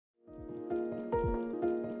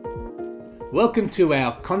Welcome to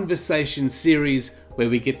our conversation series where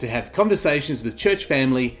we get to have conversations with church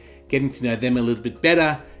family, getting to know them a little bit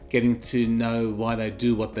better, getting to know why they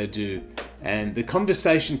do what they do. And the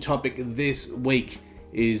conversation topic this week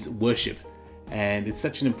is worship. And it's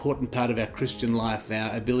such an important part of our Christian life,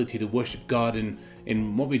 our ability to worship God in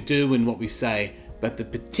what we do and what we say. But the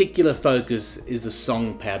particular focus is the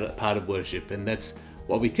song part of worship. And that's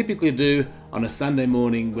what we typically do on a Sunday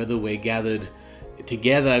morning, whether we're gathered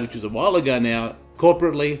together, which was a while ago now,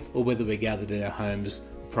 corporately, or whether we're gathered in our homes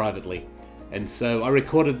privately. And so I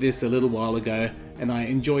recorded this a little while ago, and I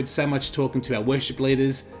enjoyed so much talking to our worship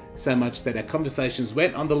leaders, so much that our conversations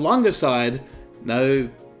went on the longer side. No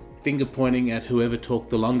finger pointing at whoever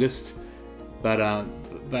talked the longest, but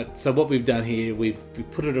so what we've done here, we've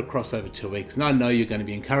put it across over 2 weeks, and I know you're going to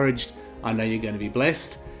be encouraged, I know you're going to be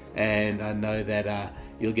blessed, and I know that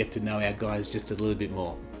you'll get to know our guys just a little bit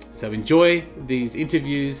more. So enjoy these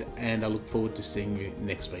interviews, and I look forward to seeing you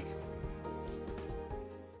next week.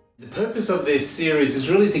 The purpose of this series is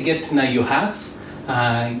really to get to know your hearts,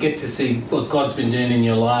 get to see what God's been doing in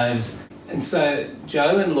your lives. And so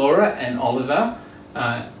Joe and Laura and Oliver,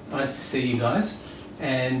 nice to see you guys.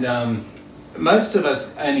 And most of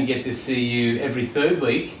us only get to see you every third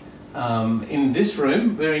week in this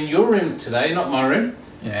room. We're in your room today, not my room.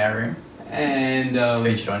 In our room. And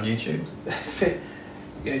featured on YouTube.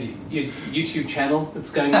 Your YouTube channel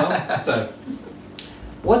that's going on. So,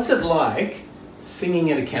 what's it like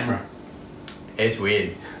singing at a camera? It's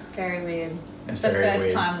weird. Very weird. It's the very first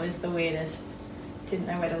weird. time was the weirdest. Didn't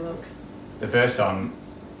know where to look. The first time,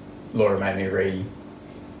 Laura made me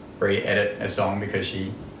re-edit a song because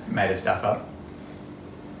she made her stuff up.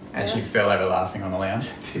 And she fell over laughing on the lounge.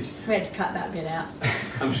 Did you? We had to cut that bit out.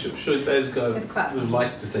 I'm sure those guys would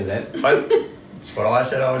like to see that. It's what I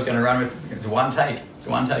said I was going to run with. It's one take. It's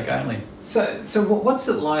one take only. So what's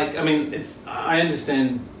it like? I mean, I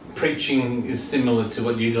understand preaching is similar to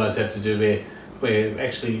what you guys have to do where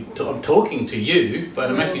actually I'm talking to you, but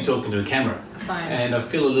I'm actually talking to a camera. Fine. And I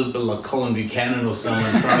feel a little bit like Colin Buchanan or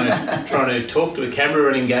someone trying to talk to a camera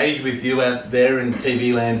and engage with you out there in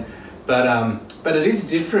TV land. But it is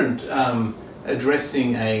different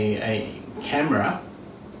addressing a camera.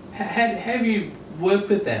 Have you worked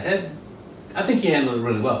with that? I think you handle it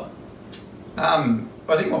really well. I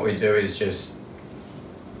think what we do is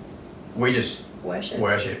we just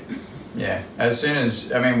worship. Yeah. As soon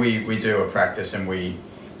as, we do a practice and we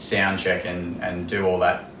sound check and do all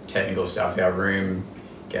that technical stuff. Our room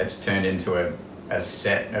gets turned into a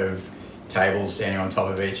set of tables standing on top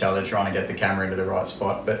of each other trying to get the camera into the right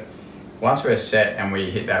spot. But once we're set and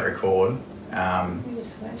we hit that record,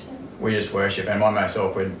 we just worship. And my most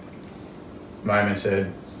awkward moments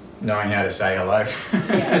are knowing how to say hello.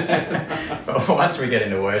 But once we get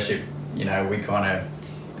into worship, we kind of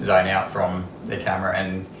zone out from the camera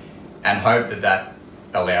and hope that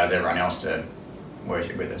allows everyone else to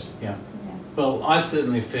worship with us. Yeah. Well, I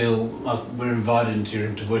certainly feel like we're invited into your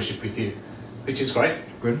room to worship with you, which is great.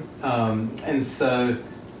 Good. And so,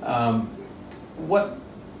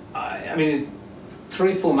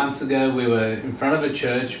 3-4 months ago, we were in front of a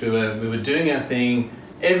church. We were doing our thing.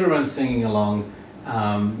 Everyone's singing along.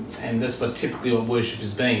 And that's typically what worship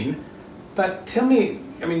has been. But tell me,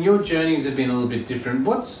 your journeys have been a little bit different.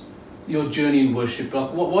 What's your journey in worship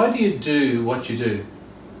like? Why do you do what you do?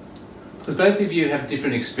 Because both of you have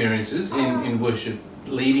different experiences in worship,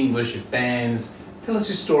 leading worship bands. Tell us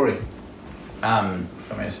your story. Want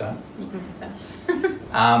me to start? You can go first.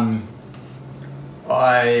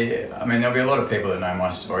 There'll be a lot of people that know my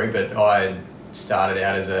story, but I started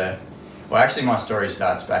out actually my story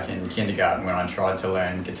starts back in kindergarten when I tried to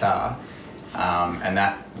learn guitar, and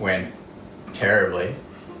that went terribly.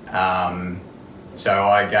 So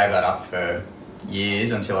I gave that up for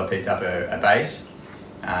years until I picked up a bass,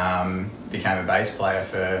 became a bass player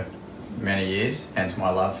for many years, hence my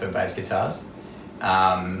love for bass guitars.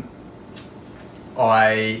 I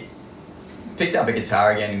picked up a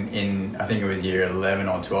guitar again in, I think it was year 11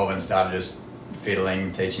 or 12, and started just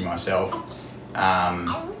fiddling, teaching myself.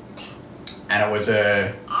 And it was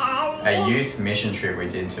a youth mission trip we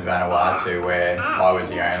did to Vanuatu where I was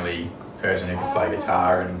the only person who could play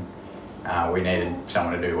guitar, and we needed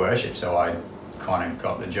someone to do worship, so I kind of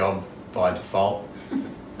got the job by default.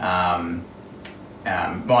 Mind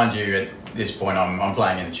you, at this point I'm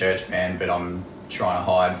playing in the church band, but I'm trying to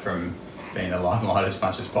hide from being the limelight as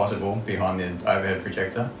much as possible behind the overhead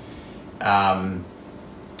projector.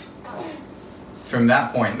 From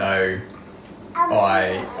that point though,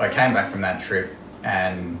 I came back from that trip,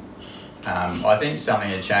 and I think something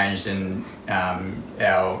had changed in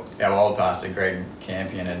our old pastor Greg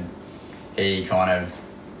Campion, and he kind of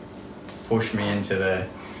pushed me into the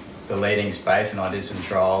leading space, and I did some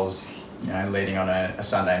trials, leading on a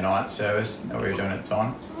Sunday night service that we were doing at the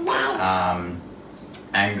time.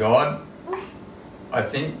 And I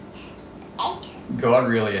think God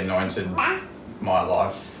really anointed my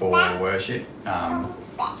life for worship.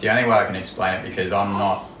 It's the only way I can explain it, because I'm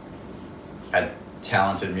not a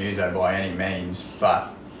talented muso by any means,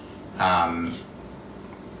 but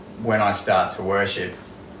when I start to worship,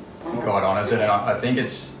 God honours it, and I think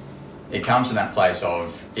it comes from that place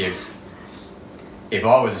of if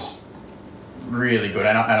I was really good,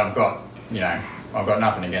 and I've got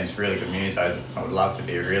nothing against really good musos. I would love to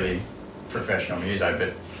be a really professional muso,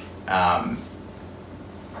 but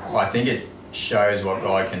I think it shows what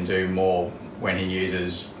God can do more when He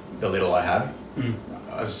uses the little I have. And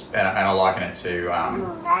I liken it to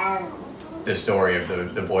the story of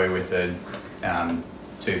the boy with the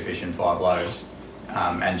 2 fish and 5 loaves.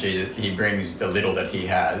 And Jesus, He brings the little that he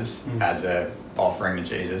has as a offering to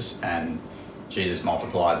Jesus, and Jesus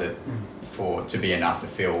multiplies it to be enough to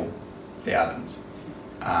fill thousands.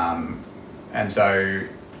 And so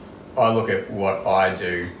I look at what I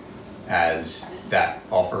do as that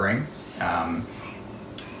offering,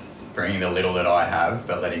 bringing the little that I have,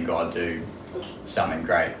 but letting God do something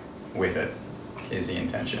great with it is the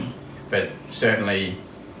intention. But certainly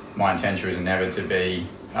my intention was never to be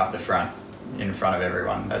up the front, in front of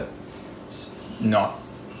everyone. That's not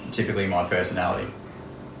typically my personality.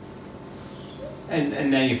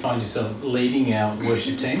 And now you find yourself leading our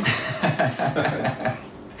worship team. So,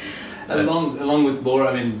 along with Laura,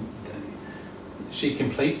 I mean, she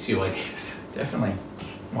completes you, I guess. Definitely.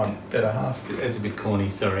 My better half. That's a bit corny,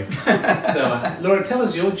 sorry. So, Laura, tell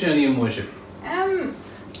us your journey in worship.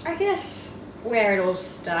 I guess where it all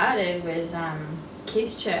started was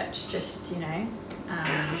kids' church, just,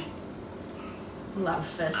 love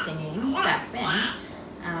for singing back then.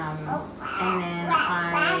 And then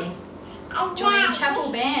I joined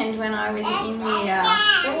chapel band when I was in year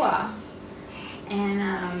 4. And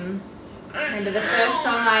I remember the first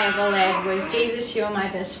song I ever led was Jesus, You're My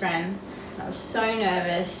Best Friend. I was so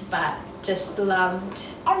nervous, but just loved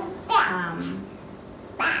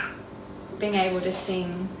being able to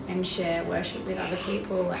sing and share worship with other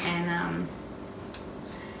people. And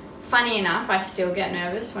funny enough, I still get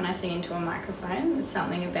nervous when I sing into a microphone. There's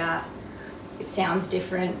something about it sounds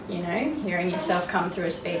different, hearing yourself come through a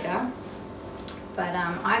speaker. But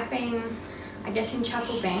I've been, I guess, in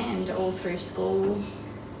chapel band all through school,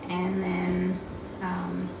 and then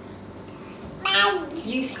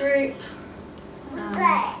youth group.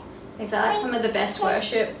 These are some of the best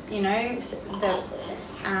worship, the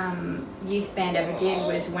youth band ever did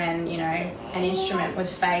was when, an instrument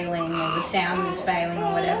was failing or the sound was failing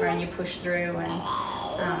or whatever, and you push through, and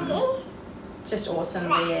it's just awesome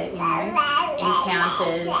the,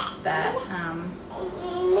 encounters that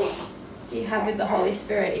you have with the Holy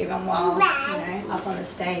Spirit even while, up on the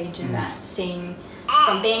stage, and that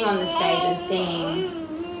from being on the stage and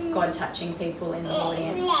seeing God touching people in the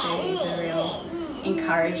audience too is a real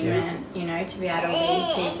encouragement, to be able to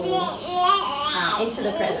lead people into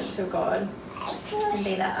the presence of God and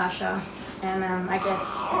be that usher. And I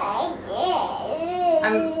guess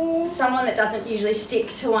I'm someone that doesn't usually stick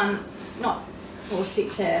to one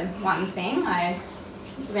thing. I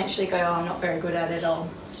eventually go, I'm not very good at it, I'll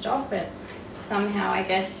stop. But somehow I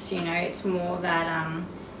guess, it's more that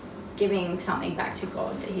giving something back to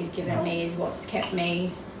God that He's given me is what's kept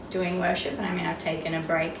me doing worship. And I've taken a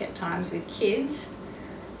break at times with kids,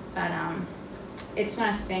 but it's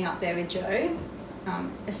nice being up there with Joe,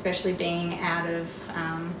 especially being out of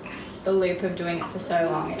the loop of doing it for so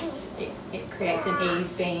long. It creates an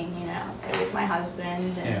ease being, up there with my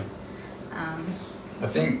husband. And, I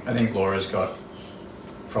think Laura's got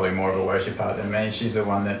probably more of a worship heart than me. She's the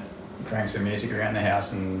one that cranks the music around the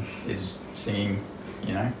house and is singing,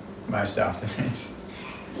 most afternoons.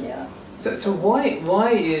 Yeah. So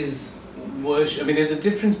why is worship? I mean, there's a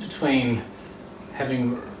difference between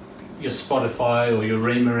having your Spotify or your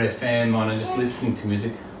Rima FM on and just listening to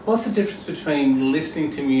music. What's the difference between listening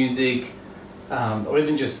to music or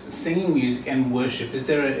even just singing music and worship? Is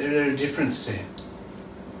there a difference to it?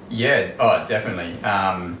 Yeah, definitely.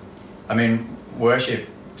 Worship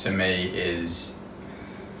to me is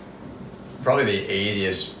probably the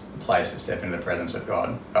easiest place to step into the presence of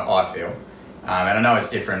God, I feel. And I know it's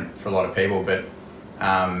different for a lot of people, but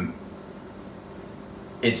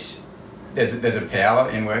there's a power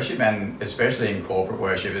in worship, and especially in corporate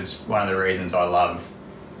worship. It's one of the reasons I love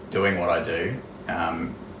doing what I do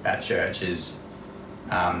at church is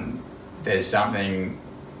there's something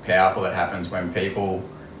powerful that happens when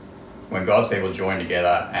God's people join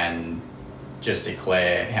together and just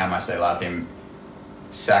declare how much they love him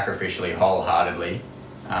sacrificially, wholeheartedly.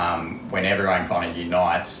 When everyone kind of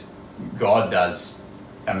unites, God does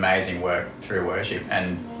amazing work through worship.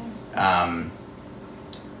 And I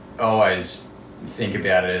always think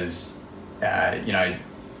about it as, you know,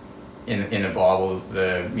 in the Bible,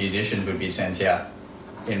 the musicians would be sent out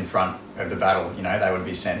in front of the battle. You know, they would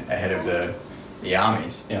be sent ahead of the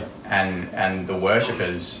armies. Yeah. And the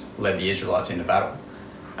worshippers led the Israelites into battle.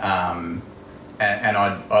 And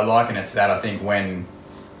I liken it to that. I think when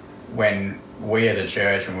we as a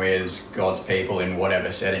church, when we as God's people in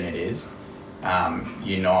whatever setting it is,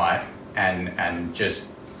 unite and just,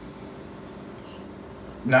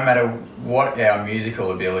 no matter what our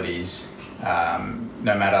musical abilities, no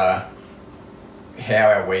matter how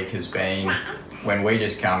our week has been, when we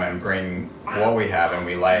just come and bring what we have and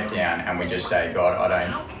we lay it down and we just say, God,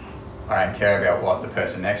 I don't care about what the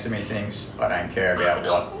person next to me thinks. I don't care about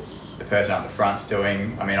what the person up the front's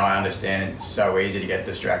doing. I mean, I understand it's so easy to get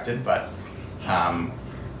distracted, but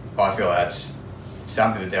I feel that's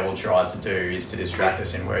something the devil tries to do, is to distract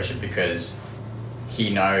us in worship, because he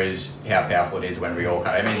knows how powerful it is when we all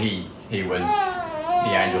come. I mean, he was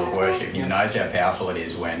the angel of worship. He knows how powerful it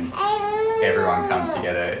is when everyone comes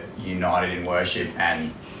together united in worship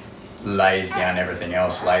and lays down everything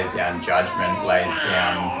else, lays down judgment, lays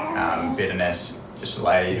down bitterness, just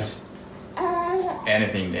lays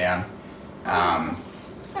anything down,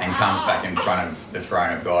 and comes back in front of the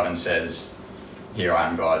throne of God and says, here I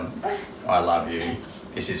am, God, I love you,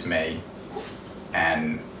 this is me,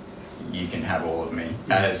 and you can have all of me.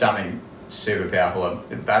 And it's something super powerful.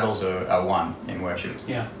 Battles are won in worship.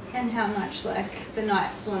 Yeah. And how much, like, the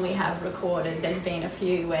nights when we have recorded, there's been a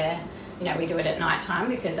few where, you know, we do it at night time,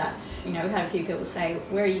 because that's, you know, we've had a few people say,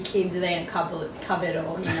 where are your kids? Are they in a cupboard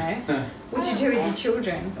or, you know, what do you do with your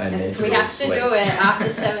children? And so we have to do it after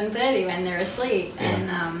 7:30 when they're asleep. Yeah.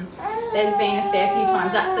 And there's been a fair few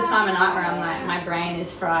times. That's the time of night where I'm like, my brain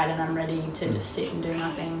is fried and I'm ready to just sit and do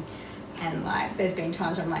nothing. And, like, there's been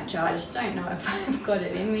times where I'm like, Joe, I just don't know if I've got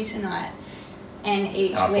it in me tonight. And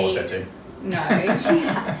each I week... force it to. No,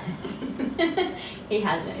 he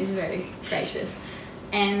hasn't. He's very gracious.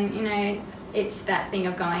 And, you know, it's that thing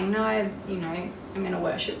of going, no, you know, I'm going to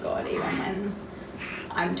worship God even when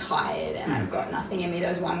I'm tired and I've got nothing in me. There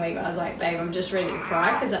was one week where I was like, babe, I'm just ready to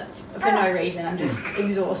cry, because for no reason. I'm just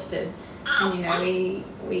exhausted. And, you know,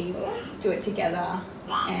 we do it together,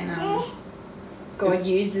 and God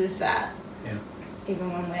uses that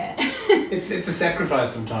even when we're... It's a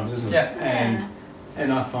sacrifice sometimes, isn't it? Yeah.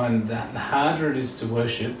 And I find that the harder it is to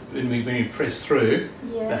worship, when we press through,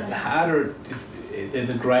 the harder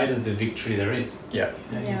the greater the victory there is. Yeah.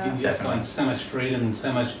 You know, you can just find so much freedom and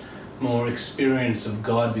so much more experience of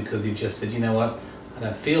God, because you've just said, you know what, I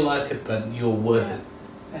don't feel like it, but you're worth it.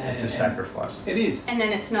 And It's a sacrifice. It is. And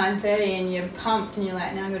then it's 9:30 and you're pumped and you're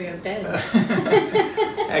like, now I've got to go to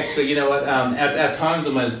bed. Actually, you know what, our time's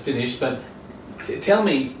almost finished, but tell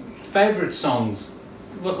me, favourite songs.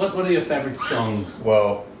 What are your favourite songs?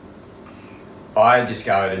 Well, I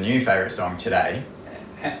discovered a new favourite song today.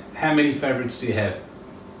 How many favourites do you have?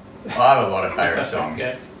 I have a lot of favourite songs.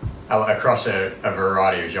 Okay. Across a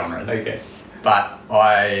variety of genres. Okay. But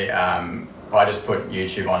I just put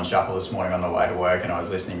YouTube on shuffle this morning on the way to work, and I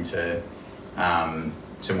was listening to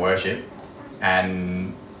some worship,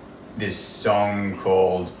 and this song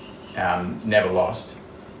called Never Lost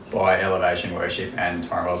by Elevation Worship and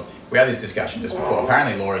Torrin Wells. We had this discussion just before.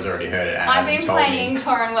 Apparently Laura's already heard it and I've hasn't been told playing me.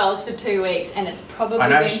 Torrin Wells for 2 weeks, and it's probably I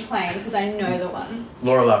know been playing because I know the one.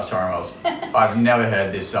 Laura loves Torrin Wells. I've never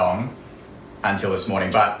heard this song until this morning,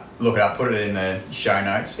 but look it up, put it in the show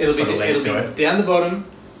notes. It'll be put a link to it. down the bottom.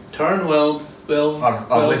 Torrin Wells.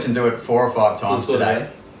 I've listened to it 4 or 5 times today,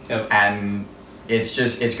 Yep. and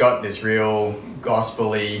it's got this real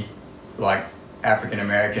gospel-y, like African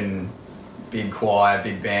American big choir,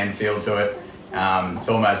 big band feel to it. It's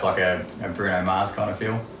almost like a Bruno Mars kind of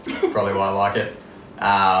feel. Probably why I like it.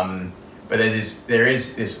 But there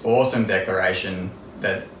is this awesome declaration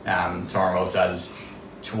that Torrin Wells does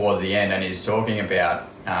towards the end, and he's talking about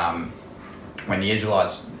when the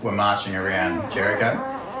Israelites were marching around Jericho,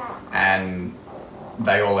 and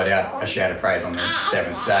they all let out a shout of praise on the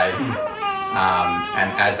 7th day.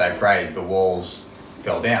 And as they praised, the walls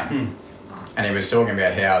fell down. And he was talking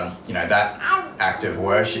about how, you know, that act of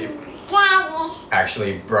worship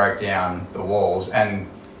actually broke down the walls. And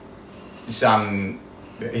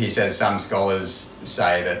he says some scholars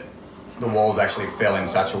say that the walls actually fell in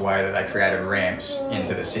such a way that they created ramps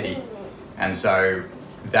into the city. And so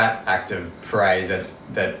that act of praise,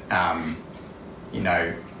 that you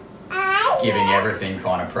know, giving everything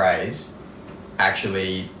kind of praise,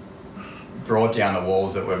 actually brought down the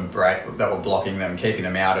walls that were blocking them, keeping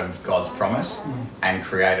them out of God's promise, and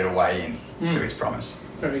created a way in to His promise.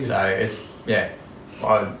 Very good. So it's I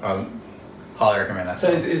highly recommend that.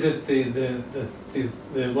 So song. is it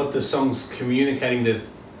the what the song's communicating, the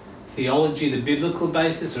theology, the biblical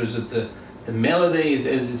basis, or is it the melody? Is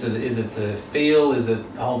it the feel? Is it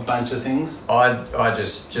a whole bunch of things? I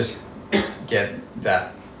just get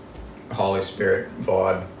that Holy Spirit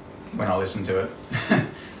vibe when I listen to it.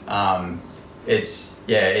 It's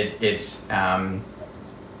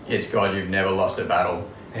God, you've never lost a battle,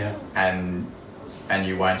 Yeah. and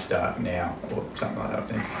you won't start now, or something like that. I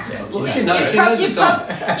think. Yeah, Well, you she know. knows. She knows the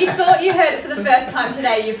song. You thought you heard it for the first time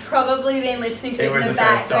today. You've probably been listening to It it was in the the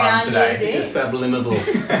first time background today. music. Just subliminal.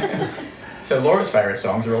 So Laura's favourite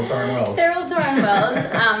songs are all Torrin Wells. They're all Torrin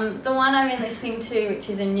Wells. The one I've been listening to, which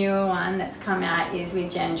is a newer one that's come out, is with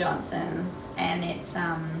Jen Johnson, and it's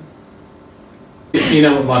Do you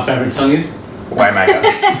know what my favourite song is? Waymaker.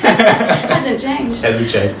 hasn't changed. Hasn't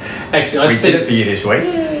changed. Actually, We did it for you this week.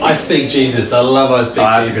 I Speak Jesus. I love I Speak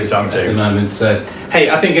that's a Jesus good song at too. the moment. So, hey,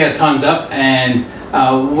 I think our time's up, and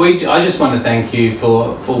I just want to thank you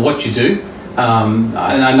for what you do. And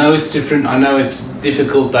I know it's different. I know it's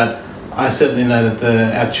difficult, but I certainly know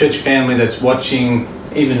that our church family that's watching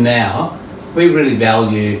even now, we really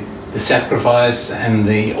value the sacrifice and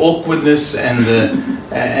the awkwardness and the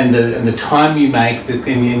and the time you make,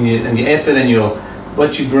 and your effort and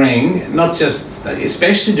what you bring, not just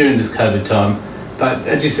especially during this COVID time, but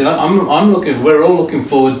as you said, we're all looking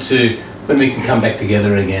forward to when we can come back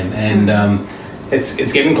together again, and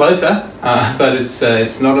it's getting closer, but it's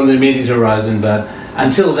not on the immediate horizon. But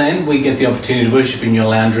until then, we get the opportunity to worship in your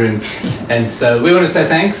lounge room, and so we want to say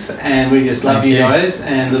thanks, and we just love Thank you you. guys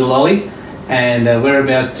and little Ollie. And we're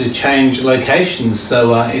about to change locations,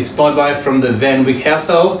 so it's bye-bye from the Van Wyck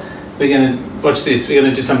household. We're going to watch this. We're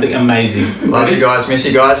going to do something amazing. Love you guys, miss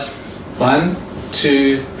you guys. 1,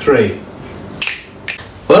 2, 3.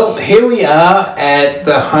 Well, here we are at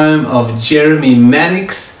the home of Jeremy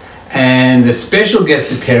Mannix, and a special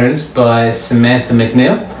guest appearance by Samantha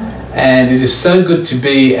McNeil. And it is so good to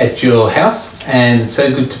be at your house, and it's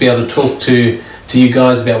so good to be able to talk to you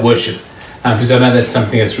guys about worship. Because I know that's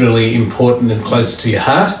something that's really important and close to your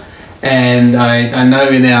heart. And I know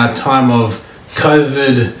in our time of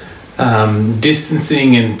COVID,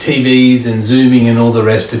 distancing and TVs and Zooming and all the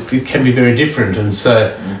rest, it can be very different. And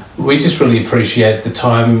so we just really appreciate the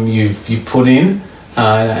time you've put in.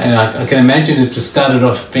 And I can imagine it just started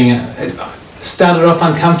off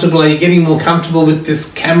uncomfortable. Are you getting more comfortable with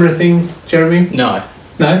this camera thing, Jeremy? No,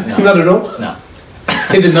 No? Not at all? no.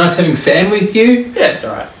 Is it nice having Sam with you? Yeah, it's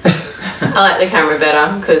alright. I like the camera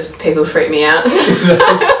better because people freak me out.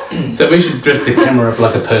 So we should dress the camera up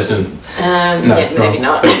like a person. No, yeah, maybe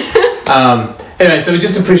wrong. not. Anyway, so we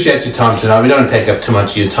just appreciate your time tonight. We don't want to take up too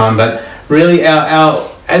much of your time, but really our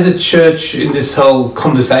as a church in this whole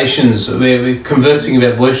conversations, we're conversing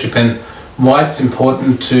about worship and why it's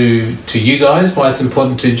important to you guys, why it's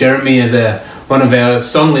important to Jeremy as one of our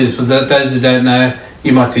song leaders. For those who don't know,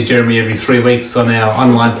 you might see Jeremy every 3 weeks on our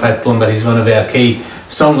online platform, but he's one of our key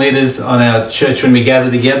song leaders on our church when we gather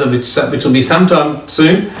together, which will be sometime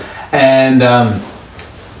soon. And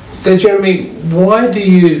so Jeremy, why do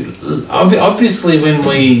you obviously when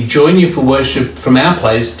we join you for worship from our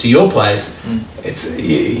place to your place, it's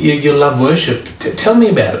you love worship. Tell me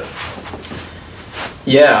about it.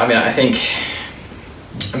 Yeah,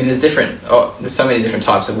 there's so many different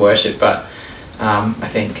types of worship, but I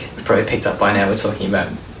think you probably picked up by now we're talking about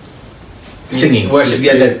Singing. worship,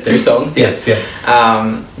 through songs. Yes,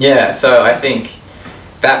 yeah. So I think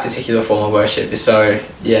that particular form of worship is so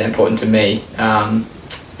important to me. I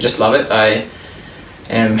just love it. I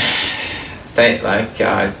am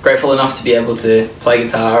grateful enough to be able to play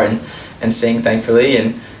guitar and sing, thankfully,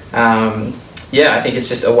 and I think it's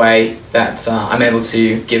just a way that I'm able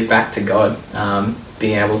to give back to God,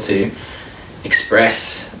 being able to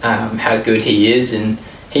express how good He is, and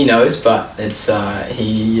He knows, but it's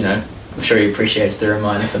I'm sure He appreciates the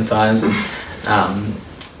reminder sometimes, and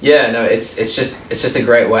it's just a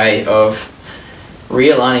great way of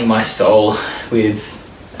realigning my soul with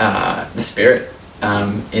the Spirit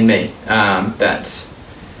in me. That's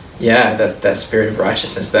that spirit of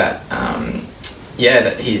righteousness that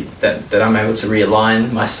that I'm able to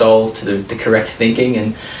realign my soul to the correct thinking,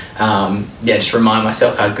 and just remind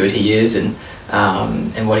myself how good He is and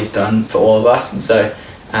what He's done for all of us. And so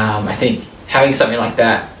I think having something like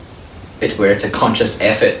that, where it's a conscious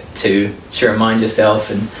effort to remind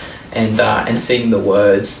yourself and sing the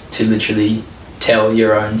words to literally tell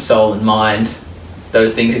your own soul and mind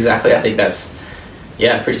those things exactly. I think that's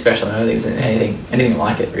yeah, pretty special. I don't think there's anything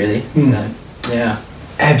like it really. So yeah.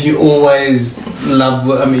 Have you always loved?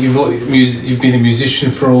 I mean, you've been a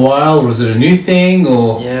musician for a while, or is it a new thing,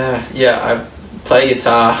 or? Yeah. I play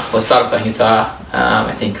guitar. Well, I started playing guitar.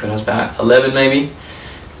 I think when I was about 11, maybe.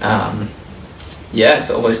 Yeah,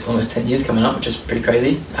 so almost 10 years coming up, which is pretty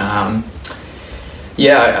crazy.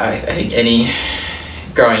 Yeah, I think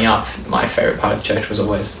growing up, my favourite part of church was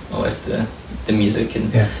always the music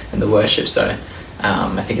and the worship. So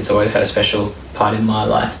I think it's always had a special part in my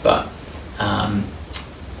life. But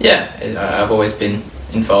yeah, I've always been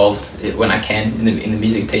involved when I can in the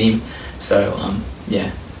music team. So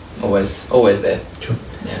yeah, always there. Sure.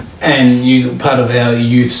 Yeah. And you part of our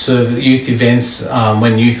youth events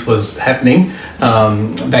when youth was happening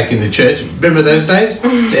back in the church. Remember those days?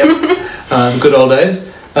 Yep. Good old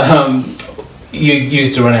days. You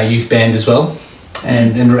used to run our youth band as well,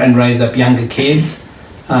 and raise up younger kids.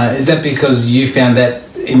 Is that because you found that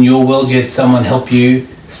in your world you had someone help you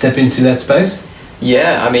step into that space?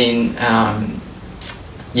 Yeah, I mean,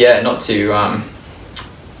 not to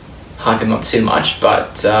hype him up too much,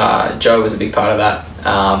 but Joe was a big part of that.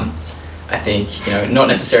 I think, not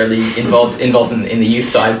necessarily involved in the youth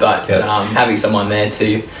side, but having someone there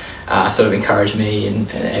to sort of encourage me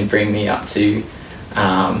and bring me up to,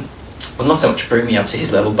 well, not so much bring me up to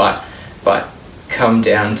his level, but come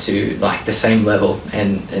down to like the same level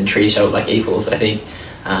and treat each other like equals. I think,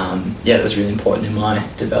 that was really important in my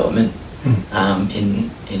development, in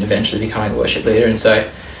eventually becoming a worship leader. And so,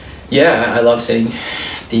 yeah, I love seeing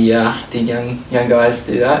the young guys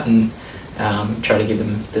do that, and try to give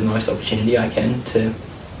them the most opportunity I can to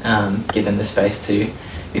give them the space to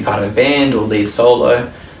be part of a band or lead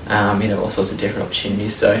solo, all sorts of different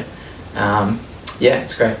opportunities. So yeah,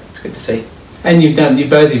 it's great. It's good to see. And you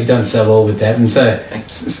both have done so well with that. And so,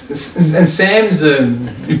 thanks. And Sam's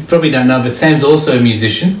you probably don't know, but Sam's also a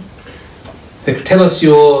musician. Tell us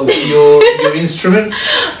your instrument.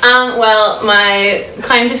 Well, my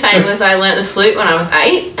claim to fame was I learnt the flute when I was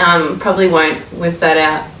 8. Probably won't whip that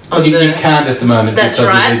out. You can't at the moment because of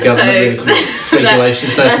the government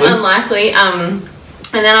regulations. That's unlikely. And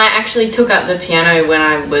then I actually took up the piano when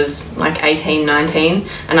I was like 18, 19,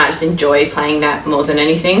 and I just enjoy playing that more than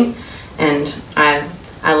anything. And I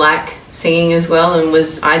like singing as well, and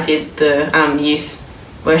I did the youth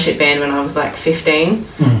worship band when I was like 15,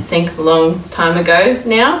 I think a long time ago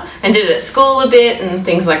now, and did it at school a bit and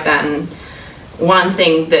things like that. And one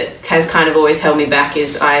thing that has kind of always held me back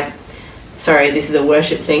is sorry, this is a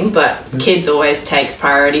worship thing, but kids always takes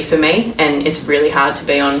priority for me, and it's really hard to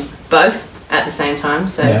be on both at the same time.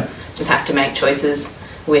 So just have to make choices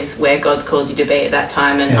with where God's called you to be at that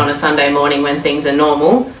time. And on a Sunday morning when things are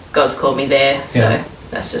normal, God's called me there. So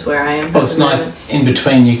that's just where I am. Well, it's nice in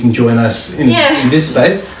between you can join us in this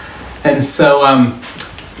space. And so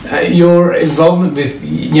your involvement with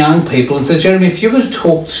young people. And so, Jeremy, if you were to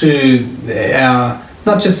talk to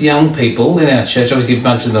not just young people in our church, obviously a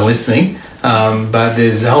bunch of them are listening, but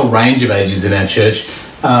there's a whole range of ages in our church.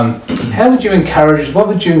 What would you encourage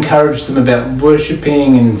them about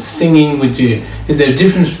worshipping and singing? Is there a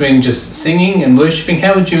difference between just singing and worshipping?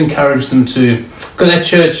 How would you encourage them to, because at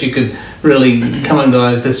church you could really, come on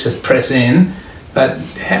guys, let's just press in, but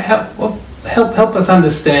help us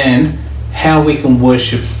understand how we can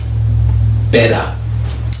worship better.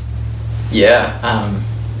 Yeah,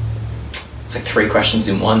 it's like 3 questions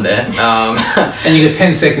in one there. And you got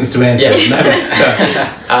 10 seconds to answer.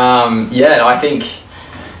 I think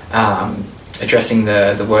addressing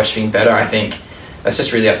the worshipping better, I think that's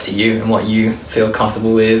just really up to you and what you feel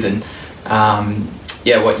comfortable with, and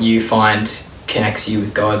what you find connects you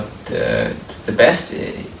with God the best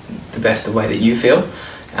the way that you feel.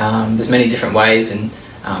 There's many different ways, and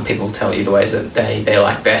people tell you the ways that they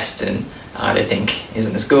like best, and they think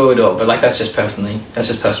isn't as good, but like that's just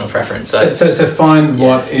personal preference. So find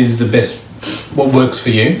what is the best, what works for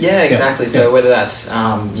you. Yeah, exactly. So whether that's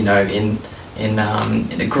in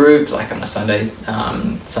a group, like on a Sunday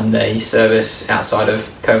service outside of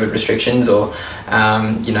COVID restrictions, or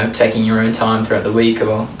taking your own time throughout the week,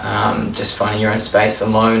 or just finding your own space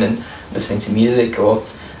alone and listening to music, or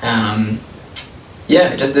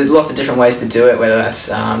just there's lots of different ways to do it, whether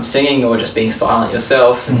that's singing or just being silent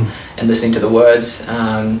yourself and listening to the words.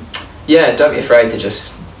 Don't be afraid to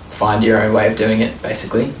just find your own way of doing it,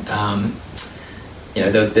 basically.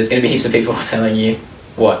 There's going to be heaps of people telling you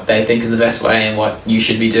what they think is the best way and what you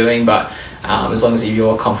should be doing, but as long as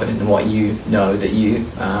you're confident in what you know, that you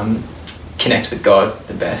connect with God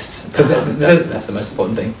the best, because that's the most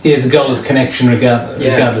important thing. Yeah, the goal is connection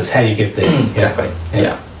regardless how you get there. Exactly.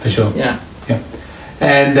 Yeah, for sure. Yeah.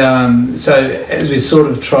 And so as we sort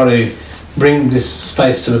of try to bring this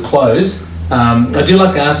space to a close, I do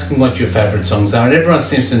like asking what your favourite songs are, and everyone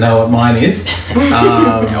seems to know what mine is.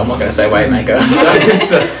 I'm not going to say Waymaker.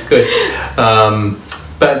 So good.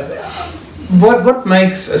 But what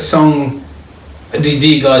makes a song? Do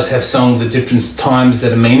you guys have songs at different times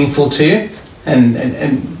that are meaningful to you? And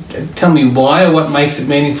tell me why, or what makes it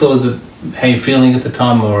meaningful? Is it how you're feeling at the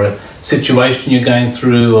time, or a situation you're going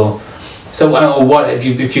through, or what? If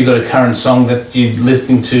you've got a current song that you're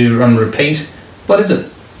listening to on repeat, what is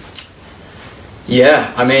it?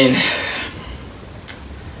 Yeah, I mean,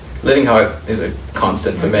 Living Hope is a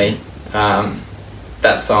constant for me.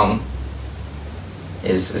 That song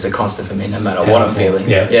is a constant for me no matter what I'm feeling.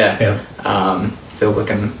 Yeah. Phil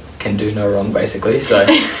Wickham can do no wrong, basically. So,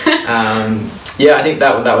 yeah, I think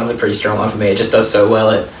that one's a pretty strong one for me. It just does so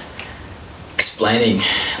well at explaining,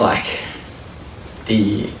 like,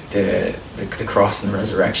 the cross and the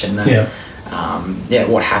resurrection. And,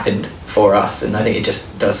 what happened for us. And I think it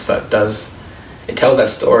just does. It tells that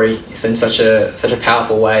story. It's in such a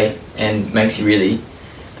powerful way and makes you really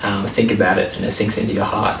think about it, and it sinks into your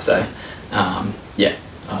heart. So, I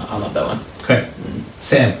love that one. Great.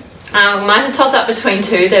 Sam? Mine's a toss-up between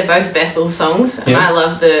two. They're both Bethel songs. And I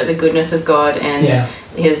love the goodness of God and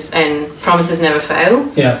his promises never fail.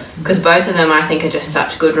 Yeah. Because both of them, I think, are just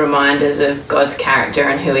such good reminders of God's character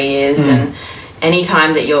and who he is. And any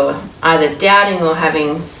time that you're either doubting or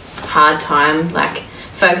having hard time, like,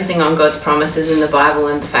 focusing on God's promises in the Bible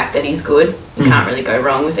and the fact that he's good, you can't really go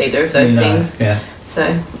wrong with either of those things. Yeah.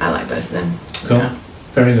 So I like both of them. Cool. Yeah.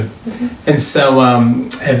 Very good. And so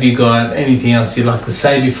have you got anything else you'd like to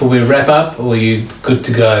say before we wrap up, or are you good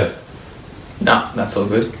to go? No, that's all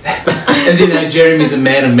good. As you know, Jeremy's a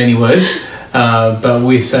man of many words, but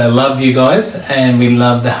we so love you guys, and we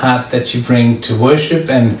love the heart that you bring to worship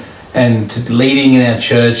and to leading in our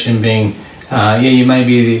church and being, you may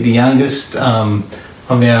be the youngest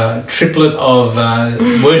of our triplet of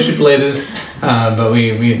worship leaders, but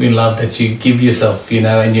we love that you give yourself,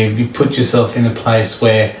 and you put yourself in a place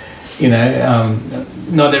where,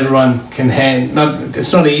 not everyone can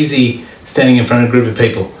it's not easy standing in front of a group of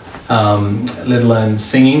people, let alone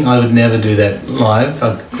singing. I would never do that live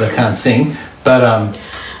because I can't sing, but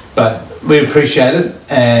we appreciate it.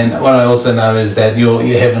 And what I also know is that your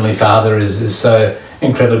Heavenly Father is so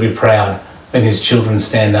incredibly proud when his children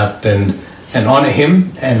stand up and honour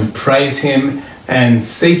him and praise him and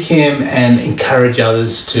seek him and encourage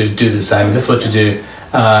others to do the same. And that's what you do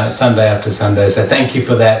Sunday after Sunday. So thank you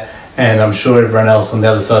for that. And I'm sure everyone else on the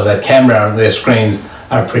other side of that camera or their screens,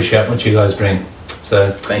 I appreciate what you guys bring. So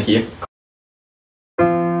thank you.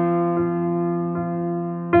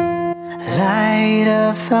 Light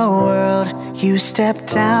of the world, you step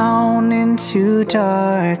down into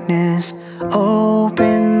darkness.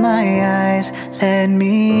 Open my eyes, let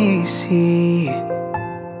me see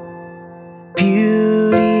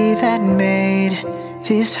beauty that made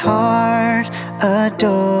this heart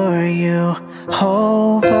adore you.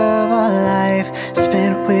 Hope of a life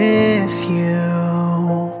spent with you.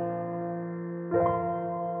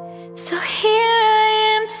 So here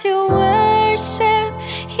I am to worship,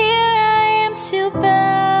 here I am to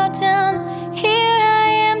bow down, here I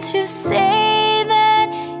am to say that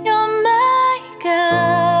you're my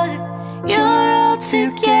God. You're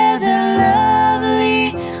altogether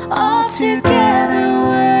lovely, altogether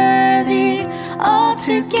worthy,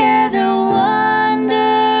 altogether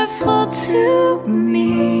wonderful to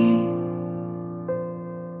me.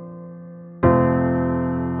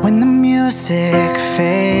 When the music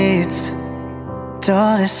fades,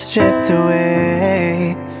 all is stripped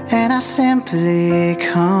away, and I simply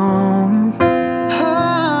come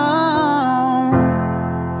home,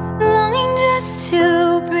 longing just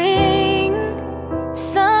to bring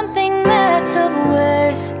something that's of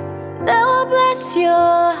worth that will bless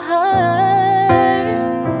your heart.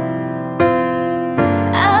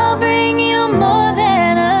 I'll bring you more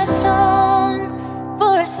than a song,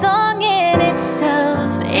 for a song in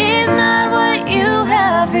itself is not what you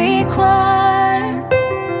have required.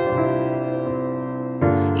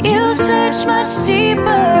 You search much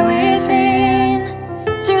deeper within,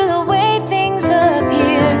 through the way things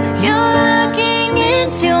appear. You're looking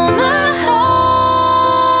into my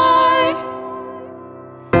heart.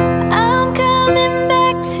 I'm coming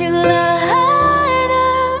back to the heart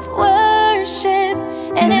of worship,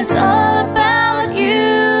 and it's all about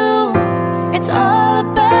you. It's all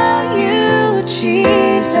about you,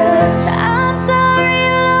 Jesus. I'm sorry,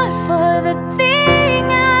 Lord, for the thing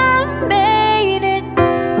I made it,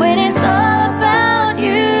 when it's all about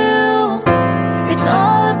you.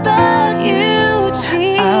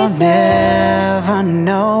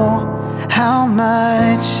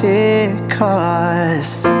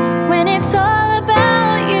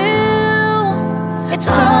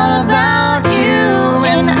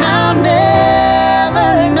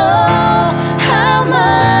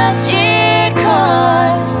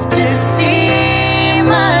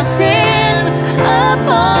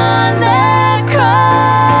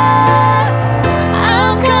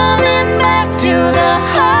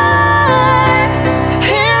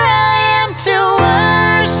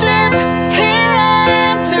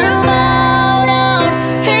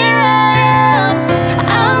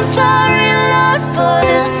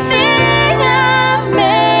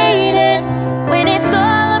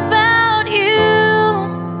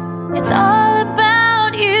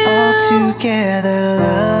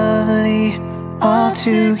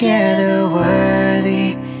 altogether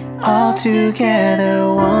worthy,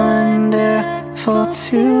 altogether wonderful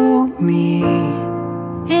to me.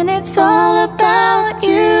 And it's all about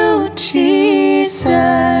you, Jesus.